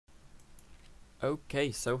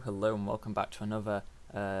Okay, so hello and welcome back to another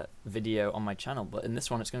video on my channel, but in this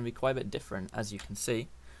one it's going to be quite a bit different. As you can see,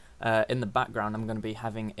 in the background I'm going to be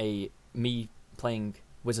having me playing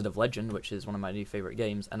Wizard of Legend, which is one of my new favourite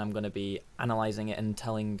games, and I'm going to be analysing it and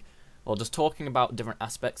just talking about different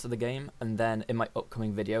aspects of the game, and then in my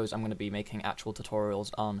upcoming videos I'm going to be making actual tutorials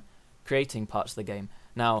on creating parts of the game.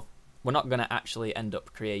 Now, we're not going to actually end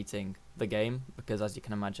up creating the game, because as you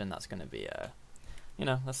can imagine that's going to be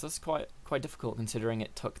that's quite difficult, considering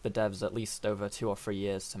it took the devs at least over 2 or 3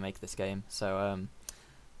 years to make this game. So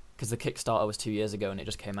because the Kickstarter was 2 years ago and it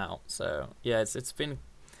just came out, so yeah, it's gonna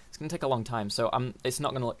take a long time. So it's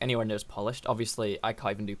not gonna look anywhere near as polished. Obviously I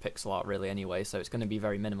can't even do pixel art really anyway, so it's gonna be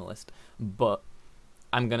very minimalist, but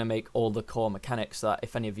I'm gonna make all the core mechanics so that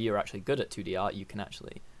if any of you are actually good at 2D art, you can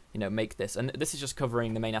actually make this. And this is just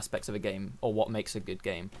covering the main aspects of a game, or what makes a good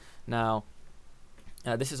game. Now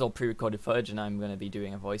this is all pre-recorded footage and I'm going to be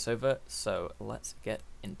doing a voiceover, so let's get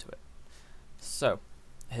into it. So,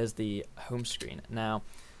 here's the home screen. Now,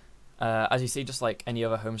 as you see, just like any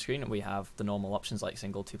other home screen, we have the normal options like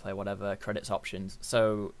single, 2-player, whatever, credits options.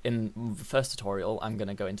 So, in the first tutorial, I'm going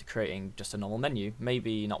to go into creating just a normal menu.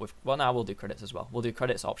 Maybe not with, well, now we'll do credits as well. We'll do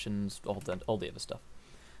credits, options, all the other stuff.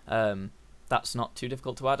 That's not too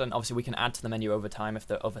difficult to add, and obviously we can add to the menu over time if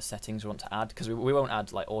there are other settings we want to add, because we won't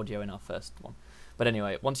add like audio in our first one. But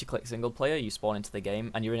anyway, once you click single player, you spawn into the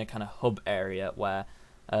game, and you're in a kind of hub area where,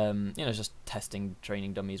 it's just testing,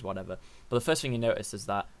 training dummies, whatever. But the first thing you notice is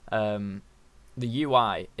that the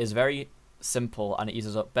UI is very simple, and it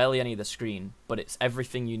uses up barely any of the screen, but it's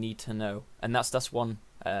everything you need to know, and that's one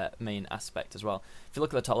main aspect as well. If you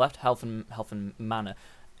look at the top left, health and mana,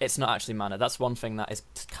 it's not actually mana. That's one thing that is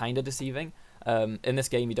kind of deceiving. In this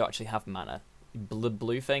game, you don't actually have mana. The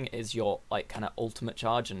blue thing is your like kind of ultimate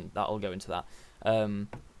charge, and that'll go into that.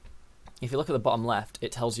 If you look at the bottom left,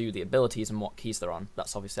 it tells you the abilities and what keys they're on.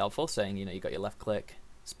 That's obviously helpful, saying you got your left click,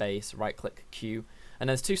 space, right click, Q, and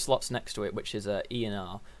there's 2 slots next to it, which is E and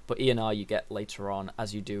R. But E and R you get later on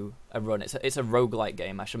as you do a run. It's a roguelike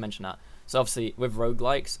game, I should mention that. So obviously with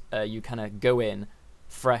roguelikes, you kind of go in,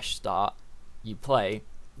 fresh start, you play,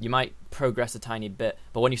 you might progress a tiny bit,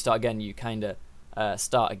 but when you start again, you kind of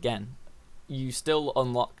start again. You still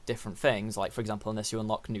unlock different things, like for example in this you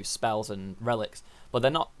unlock new spells and relics, but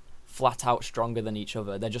they're not flat out stronger than each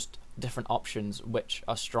other. They're just different options which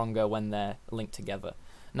are stronger when they're linked together.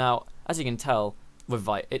 Now, as you can tell, with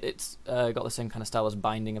it's got the same kind of style as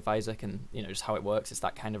Binding of Isaac, and just how it works. It's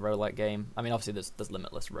that kind of roguelike game. I mean, obviously there's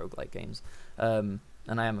limitless roguelike games, and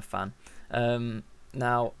I am a fan.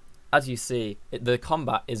 Now, as you see, the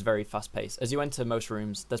combat is very fast paced. As you enter most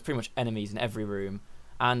rooms, there's pretty much enemies in every room,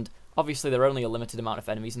 and obviously there are only a limited amount of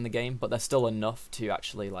enemies in the game, but there's still enough to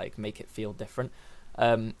actually like make it feel different.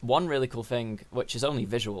 One really cool thing, which is only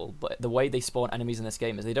visual, but the way they spawn enemies in this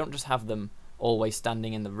game is they don't just have them always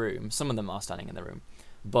standing in the room. Some of them are standing in the room,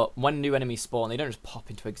 but when new enemies spawn, they don't just pop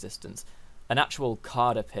into existence. An actual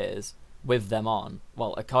card appears with them on.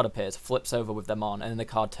 Well, a card appears, flips over with them on, and then the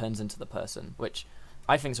card turns into the person, which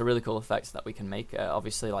I think is a really cool effect that we can make.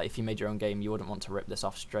 Obviously, like if you made your own game, you wouldn't want to rip this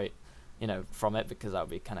off straight from it, because that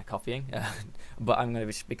would be kind of copying. But I'm going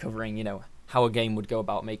to be covering, how a game would go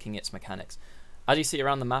about making its mechanics. As you see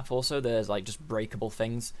around the map also, there's like just breakable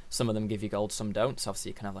things. Some of them give you gold, some don't, so obviously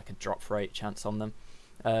you can have like a drop rate chance on them.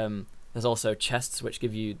 There's also chests which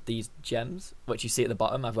give you these gems, which you see at the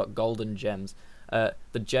bottom. I've got golden gems. The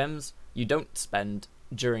gems you don't spend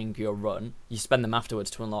during your run, you spend them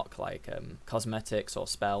afterwards to unlock like cosmetics or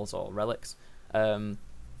spells or relics.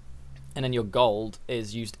 And then your gold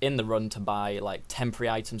is used in the run to buy like temporary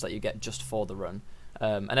items that you get just for the run.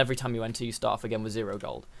 And every time you enter, you start off again with 0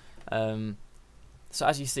 gold. So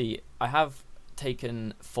as you see, I have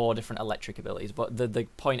taken 4 different electric abilities, but the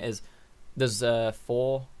point is there's there's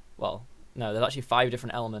actually 5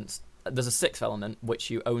 different elements. There's a 6th element which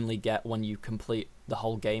you only get when you complete the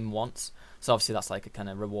whole game once. So obviously that's like a kind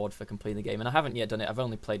of reward for completing the game. And I haven't yet done it. I've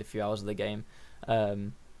only played a few hours of the game.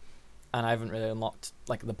 And I haven't really unlocked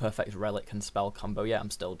like the perfect relic and spell combo yet. I'm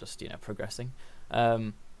still just progressing.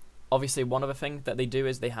 Obviously one other thing that they do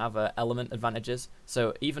is they have element advantages.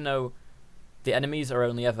 So even though the enemies are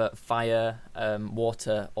only ever fire,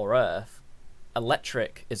 water or earth,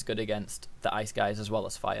 electric is good against the ice guys as well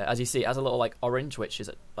as fire. As you see, it has a little like orange, which is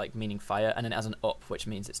like meaning fire, and then it has an up, which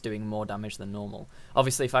means it's doing more damage than normal.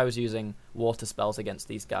 Obviously if I was using water spells against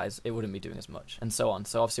these guys, it wouldn't be doing as much, and so on.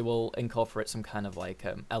 So obviously we'll incorporate some kind of like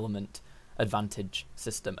element advantage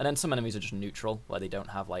system. And then some enemies are just neutral, where they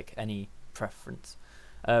don't have like any preference.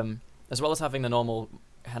 As well as having the normal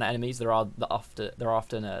kind of enemies, there are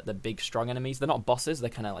often the big strong enemies. They're not bosses, they're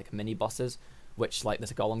kind of like mini bosses, which like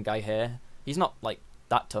there's a golem guy here. He's not like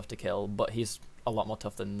that tough to kill, but he's a lot more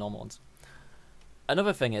tough than normal ones.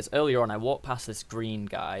 Another thing is, earlier on I walked past this green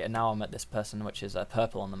guy, and now I'm at this person which is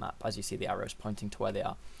purple on the map, as you see the arrows pointing to where they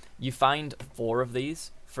are. You find 4 of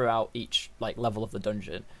these throughout each like level of the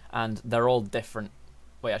dungeon, and they're all different.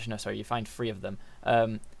 Wait, actually no, sorry, you find 3 of them.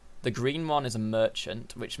 The green one is a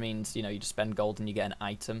merchant, which means, you know, you just spend gold and you get an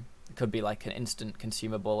item. It could be like an instant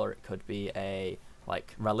consumable, or it could be a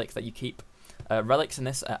like relic that you keep. Relics in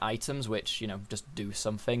this are items which, you know, just do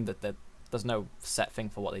something. There's no set thing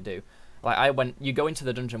for what they do. Like you go into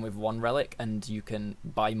the dungeon with 1 relic, and you can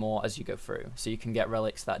buy more as you go through. So you can get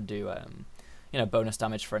relics that do, you know, bonus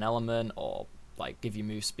damage for an element, or like give you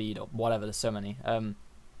move speed, or whatever. There's so many.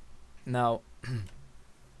 Now,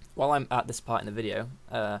 while I'm at this part in the video,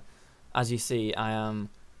 as you see, I am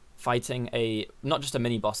fighting not just a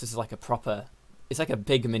mini boss. This is like it's like a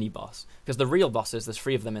big mini boss, because the real bosses, there's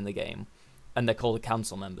 3 of them in the game, and they're called the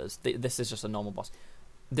council members. This is just a normal boss.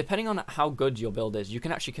 Depending on how good your build is, you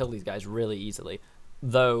can actually kill these guys really easily,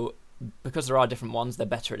 though because there are different ones, they're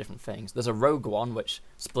better at different things. There's a rogue one which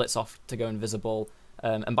splits off to go invisible,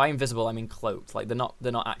 and by invisible I mean cloaked. Like they're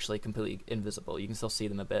not actually completely invisible. You can still see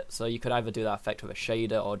them a bit. So you could either do that effect with a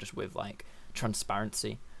shader or just with like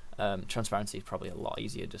transparency. Transparency is probably a lot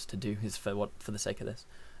easier just to do, is for the sake of this.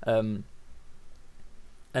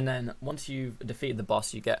 And then once you've defeated the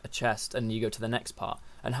boss, you get a chest, and you go to the next part.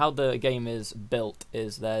 And how the game is built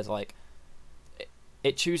is there's like,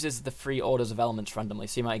 it chooses the 3 orders of elements randomly.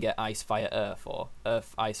 So you might get ice, fire, earth, or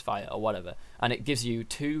earth, ice, fire, or whatever. And it gives you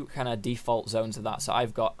 2 kind of default zones of that. So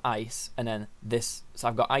I've got ice, and then this. So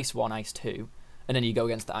I've got ice 1, ice 2, and then you go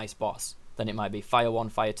against the ice boss. Then it might be fire 1,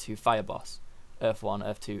 fire 2, fire boss. Earth 1,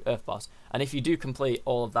 Earth 2, Earth boss. And if you do complete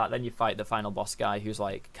all of that, then you fight the final boss guy, who's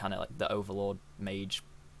like kind of like the overlord mage,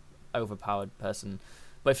 overpowered person.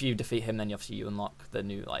 But if you defeat him, then obviously you unlock the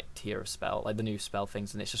new like tier of spell, like the new spell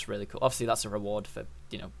things, and it's just really cool. Obviously that's a reward for,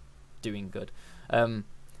 you know, doing good.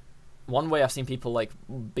 One way I've seen people like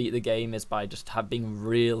beat the game is by just being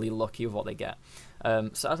really lucky with what they get.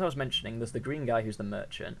 So as I was mentioning, there's the green guy who's the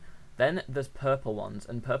merchant. Then there's purple ones,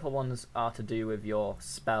 and purple ones are to do with your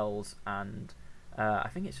spells, and I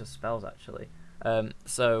think it's just spells actually.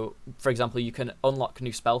 So for example, you can unlock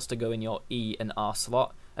new spells to go in your E and R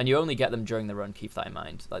slot, and you only get them during the run, keep that in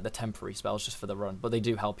mind. Like the temporary spells just for the run, but they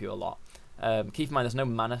do help you a lot. Keep in mind there's no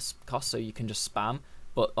mana cost, so you can just spam,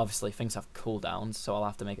 but obviously things have cooldowns, so I'll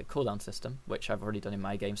have to make a cooldown system, which I've already done in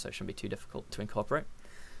my game, so it shouldn't be too difficult to incorporate.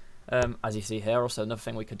 As you see here, also another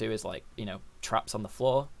thing we could do is like, you know, traps on the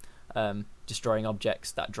floor, destroying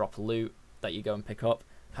objects that drop loot that you go and pick up,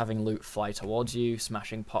 having loot fly towards you,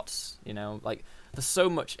 smashing pots, you know, like there's so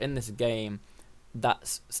much in this game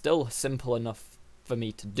that's still simple enough for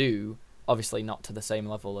me to do, obviously not to the same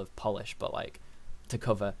level of polish, but like to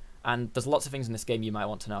cover. And there's lots of things in this game you might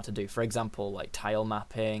want to know how to do. For example, like tile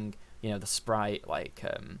mapping, you know, the sprite, like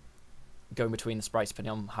going between the sprites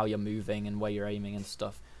depending on how you're moving and where you're aiming and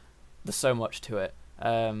stuff. There's so much to it.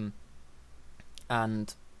 And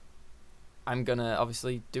I'm gonna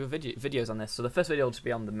obviously do videos on this. So the first video will just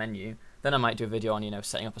be on the menu. Then I might do a video on, you know,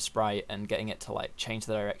 setting up a sprite and getting it to like change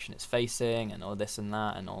the direction it's facing and all this and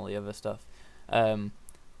that and all the other stuff.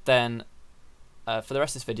 Then for the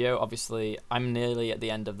rest of this video, obviously I'm nearly at the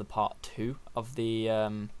end of the part 2 of the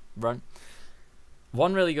run.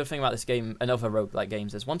 One really good thing about this game and other roguelike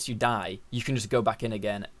games is once you die, you can just go back in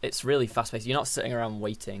again. It's really fast-paced. You're not sitting around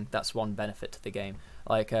waiting. That's one benefit to the game.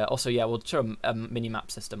 Like also, yeah, we'll show a mini-map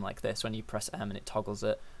system like this when you press M and it toggles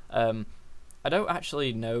it. I don't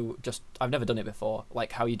actually know, I've never done it before,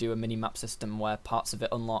 like how you do a mini-map system where parts of it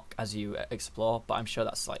unlock as you explore, but I'm sure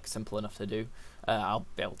that's like simple enough to do. I'll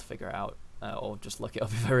be able to figure it out, or just look it up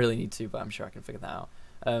if I really need to, but I'm sure I can figure that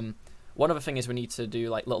out. One other thing is we need to do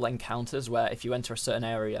like little encounters where if you enter a certain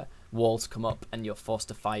area, walls come up and you're forced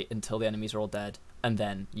to fight until the enemies are all dead, and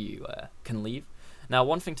then you can leave. Now,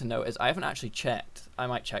 one thing to note is I haven't actually checked. I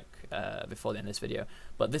might check before the end of this video,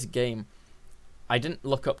 but this game, I didn't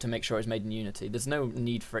look up to make sure it was made in Unity. There's no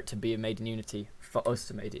need for it to be made in Unity for us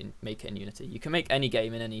to make it in Unity. You can make any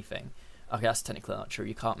game in anything. Okay, that's technically not true.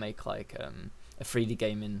 You can't make like a 3D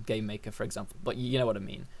game in Game Maker, for example, but you know what I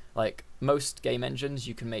mean. Like most game engines,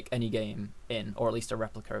 you can make any game in, or at least a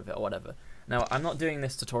replica of it, or whatever. Now, I'm not doing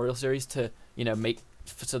this tutorial series to, you know, make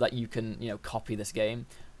so that you can, you know, copy this game.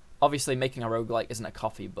 Obviously, making a roguelike isn't a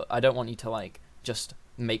copy, but I don't want you to like just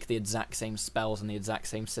make the exact same spells and the exact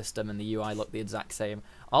same system and the UI look the exact same.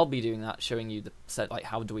 I'll be doing that, showing you the set, like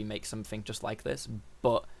how do we make something just like this,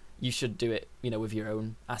 but you should do it, you know, with your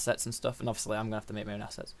own assets and stuff, and obviously I'm gonna have to make my own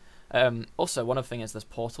assets. Also, one other thing is there's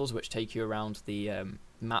portals which take you around the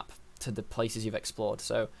map to the places you've explored.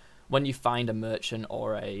 So when you find a merchant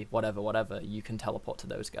or a whatever, you can teleport to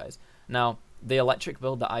those guys. Now, the electric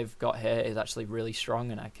build that I've got here is actually really strong,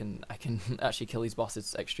 and I can actually kill these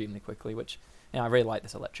bosses extremely quickly, which, you know, I really like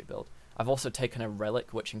this electric build. I've also taken a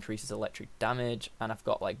relic which increases electric damage, and I've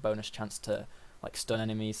got like bonus chance to like stun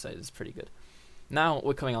enemies, so it's pretty good. Now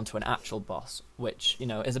we're coming on to an actual boss, which, you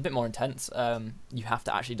know, is a bit more intense. You have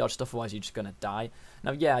to actually dodge stuff, otherwise you're just gonna die.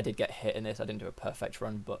 Now, yeah, I did get hit in this. I didn't do a perfect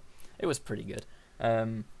run, but it was pretty good.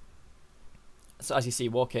 So as you see,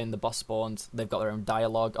 walk in, the boss spawns. They've got their own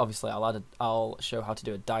dialogue. Obviously, I'll show how to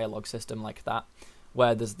do a dialogue system like that,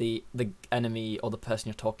 where there's the enemy or the person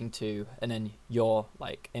you're talking to, and then your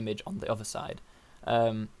like image on the other side.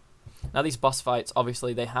 Now these boss fights,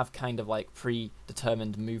 obviously, they have kind of like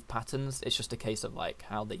predetermined move patterns. It's just a case of like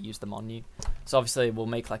how they use them on you. So obviously, we'll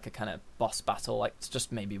make like a kind of boss battle, like it's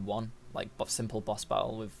just maybe one like simple boss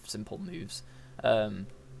battle with simple moves.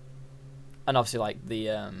 And obviously, like the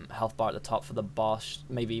health bar at the top for the boss,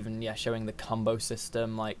 maybe even, yeah, showing the combo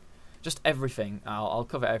system, like just everything. I'll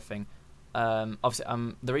cover everything. Obviously,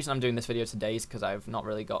 the reason I'm doing this video today is because I've not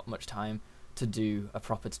really got much time to do a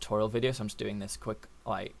proper tutorial video, so I'm just doing this quick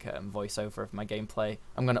like voiceover of my gameplay.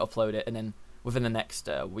 I'm going to upload it, and then within the next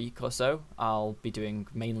week or so, I'll be doing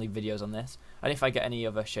mainly videos on this. And if I get any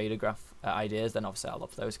other shader graph ideas, then obviously I'll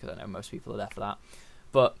upload those, because I know most people are there for that.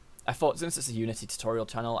 But I thought, since it's a Unity tutorial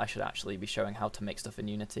channel, I should actually be showing how to make stuff in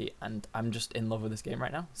Unity, and I'm just in love with this game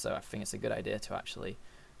right now, so I think it's a good idea to actually,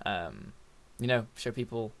 you know, show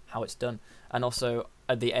people how it's done. And also,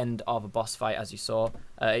 at the end of a boss fight, as you saw,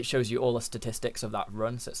 it shows you all the statistics of that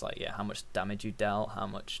run, so it's like, yeah, how much damage you dealt, how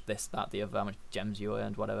much this, that, the other, how much gems you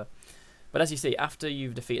earned, whatever. But as you see, after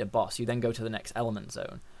you've defeated a boss, you then go to the next element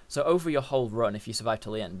zone. So over your whole run, if you survive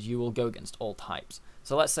till the end, you will go against all types.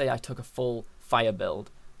 So let's say I took a full fire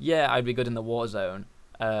build. Yeah, I'd be good in the war zone,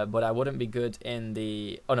 but I wouldn't be good in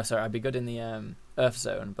the... Oh, no, sorry, I'd be good in the earth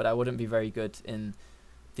zone, but I wouldn't be very good in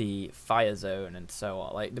the fire zone and so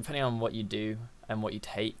on. Like, depending on what you do and what you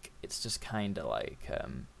take, it's just kind of like...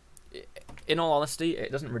 in all honesty,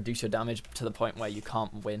 it doesn't reduce your damage to the point where you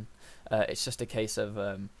can't win. It's just a case of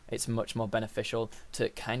it's much more beneficial to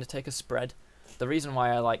kind of take a spread. The reason why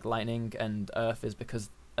I like lightning and earth is because...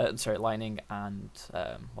 sorry, lightning and...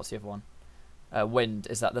 what's the other one? Wind,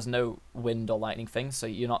 is that there's no wind or lightning things, so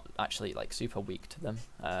you're not actually like super weak to them.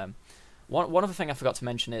 One other thing I forgot to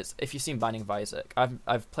mention is, if you've seen Binding of Isaac,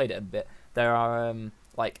 I've played it a bit. There are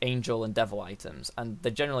like angel and devil items, and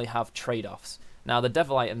they generally have trade-offs. Now the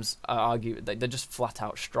devil items are they're just flat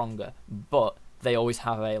out stronger, but they always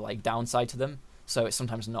have a like downside to them, so it's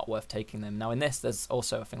sometimes not worth taking them. Now in this, there's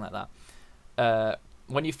also a thing like that.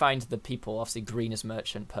 When you find the people, obviously green is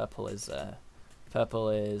merchant, purple is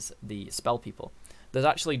the spell people. There's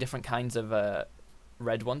actually different kinds of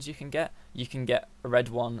red ones you can get. You can get a red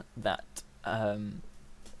one that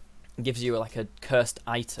gives you like a cursed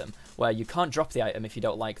item, where you can't drop the item if you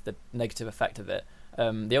don't like the negative effect of it.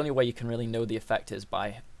 The only way you can really know the effect is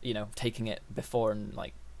by, you know, taking it before and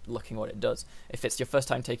like looking what it does. If it's your first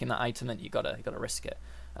time taking that item, then you gotta risk it.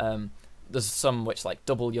 There's some which like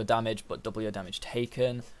double your damage, but double your damage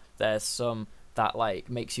taken. There's some that like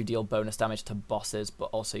makes you deal bonus damage to bosses, but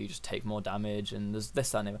also you just take more damage. And there's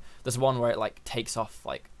this and there's one where it like takes off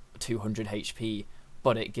like 200 HP,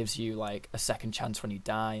 but it gives you like a second chance when you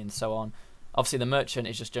die, and so on. Obviously, the merchant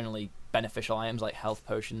is just generally beneficial items like health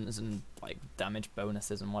potions and like damage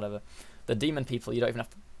bonuses and whatever. The demon people, you don't even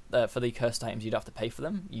have to, for the cursed items, you don't have to pay for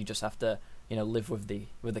them. You just have to, you know, live with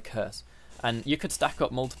the curse. And you could stack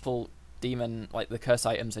up multiple demon, like the curse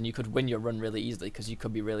items, and you could win your run really easily because you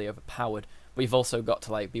could be really overpowered. But you've also got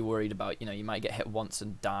to like be worried about, you know, you might get hit once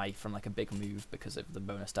and die from like a big move because of the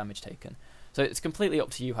bonus damage taken. So it's completely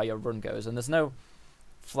up to you how your run goes, and there's no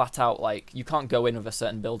flat out like you can't go in with a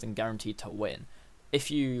certain build and guaranteed to win.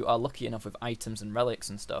 If you are lucky enough with items and relics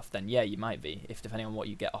and stuff, then yeah, you might be, if depending on what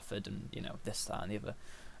you get offered and, you know, this, that, and the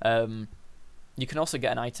other. You can also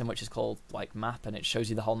get an item which is called like map, and it shows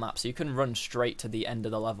you the whole map, so you can run straight to the end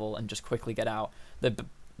of the level and just quickly get out.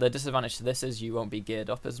 The disadvantage to this is you won't be geared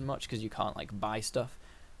up as much because you can't like buy stuff,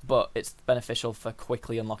 but it's beneficial for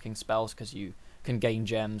quickly unlocking spells because you can gain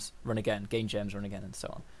gems, run again, gain gems, run again, and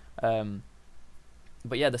so on.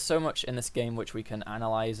 But yeah, there's so much in this game which we can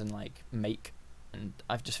analyze and like make, and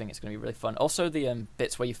I just think it's going to be really fun. Also the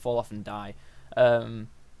bits where you fall off and die, and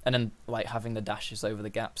then like having the dashes over the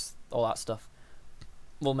gaps, all that stuff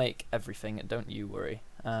will make everything, don't you worry,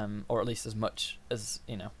 or at least as much as,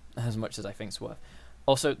 you know, as much as I think it's worth.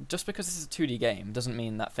 Also, just because this is a 2D game doesn't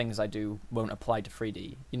mean that things I do won't apply to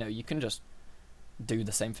 3D. You know, you can just do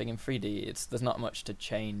the same thing in 3D. There's not much to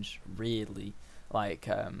change, really. like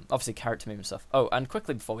obviously character movement stuff. Oh, and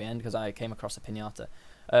quickly before we end, because I came across a pinata.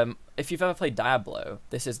 If you've ever played Diablo,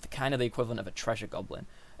 this is kind of the equivalent of a treasure goblin.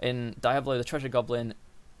 In Diablo, the treasure goblin,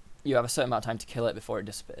 you have a certain amount of time to kill it before it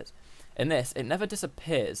disappears. In this, it never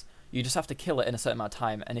disappears. You just have to kill it in a certain amount of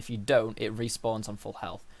time, and if you don't, it respawns on full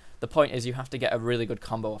health. The point is you have to get a really good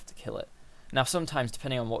combo off to kill it. Now, sometimes,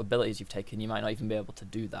 depending on what abilities you've taken, you might not even be able to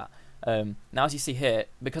do that. Now, as you see here,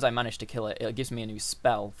 because I managed to kill it, it gives me a new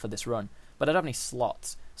spell for this run, but I don't have any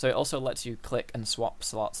slots, so it also lets you click and swap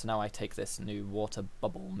slots. So now I take this new water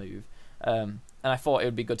bubble move, and I thought it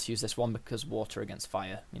would be good to use this one because water against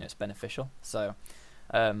fire, you know, it's beneficial. So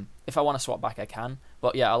if I want to swap back, I can.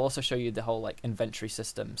 But yeah, I'll also show you the whole like inventory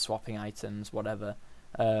system, swapping items, whatever.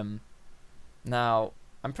 Now,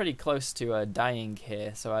 I'm pretty close to dying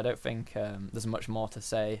here, so I don't think there's much more to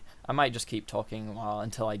say. I might just keep talking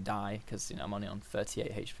until I die, because you know I'm only on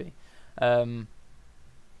 38 HP.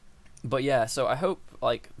 But yeah, so I hope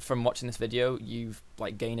like from watching this video you've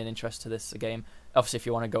like gained an interest to this game. Obviously, if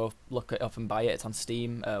you want to go look it up and buy it, it's on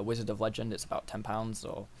Steam. Wizard of Legend, it's about £10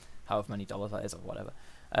 or however many dollars that is or whatever.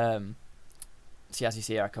 See, as you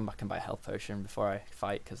see here, I come back and buy a health potion before I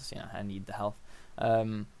fight because you know I need the health.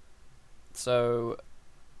 So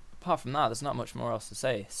apart from that, there's not much more else to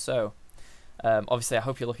say. So obviously, I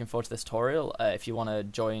hope you're looking forward to this tutorial. If you want to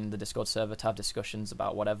join the Discord server to have discussions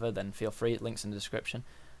about whatever, then feel free. Links in the description.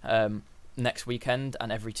 Next weekend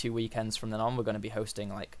and every 2 weekends from then on, we're going to be hosting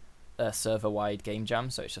like a server-wide game jam.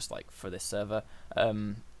 So it's just like for this server,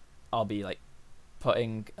 I'll be like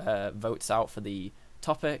putting votes out for the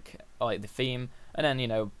topic, or like the theme, and then you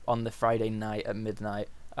know on the Friday night at midnight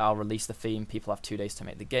I'll release the theme. People have 2 days to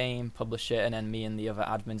make the game, publish it, and then me and the other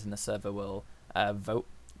admins in the server will vote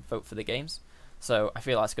for the games. So I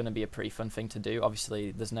feel that's going to be a pretty fun thing to do.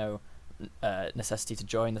 Obviously there's no necessity to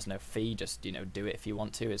join, there's no fee, just you know do it if you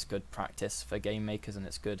want to. It's good practice for game makers, and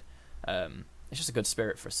it's good it's just a good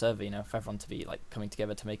spirit for a server, you know, for everyone to be like coming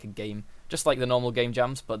together to make a game, just like the normal game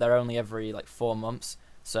jams, but they're only every like 4 months.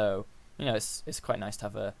 So you know it's quite nice to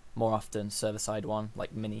have a more often server side one,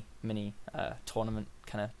 like mini tournament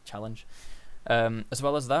kind of challenge. As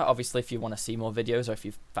well as that, obviously if you want to see more videos, or if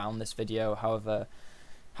you've found this video however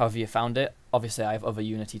you found it, obviously I have other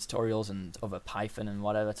Unity tutorials and other Python and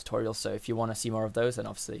whatever tutorials, so if you want to see more of those, then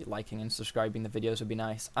obviously liking and subscribing the videos would be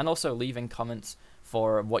nice, and also leaving comments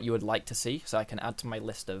for what you would like to see, so I can add to my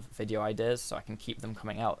list of video ideas, so I can keep them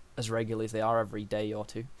coming out as regularly as they are every day or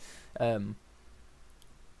two.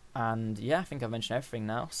 And yeah, I think I've mentioned everything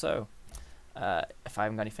now, so if I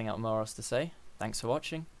haven't got anything else more else to say, thanks for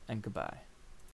watching, and goodbye.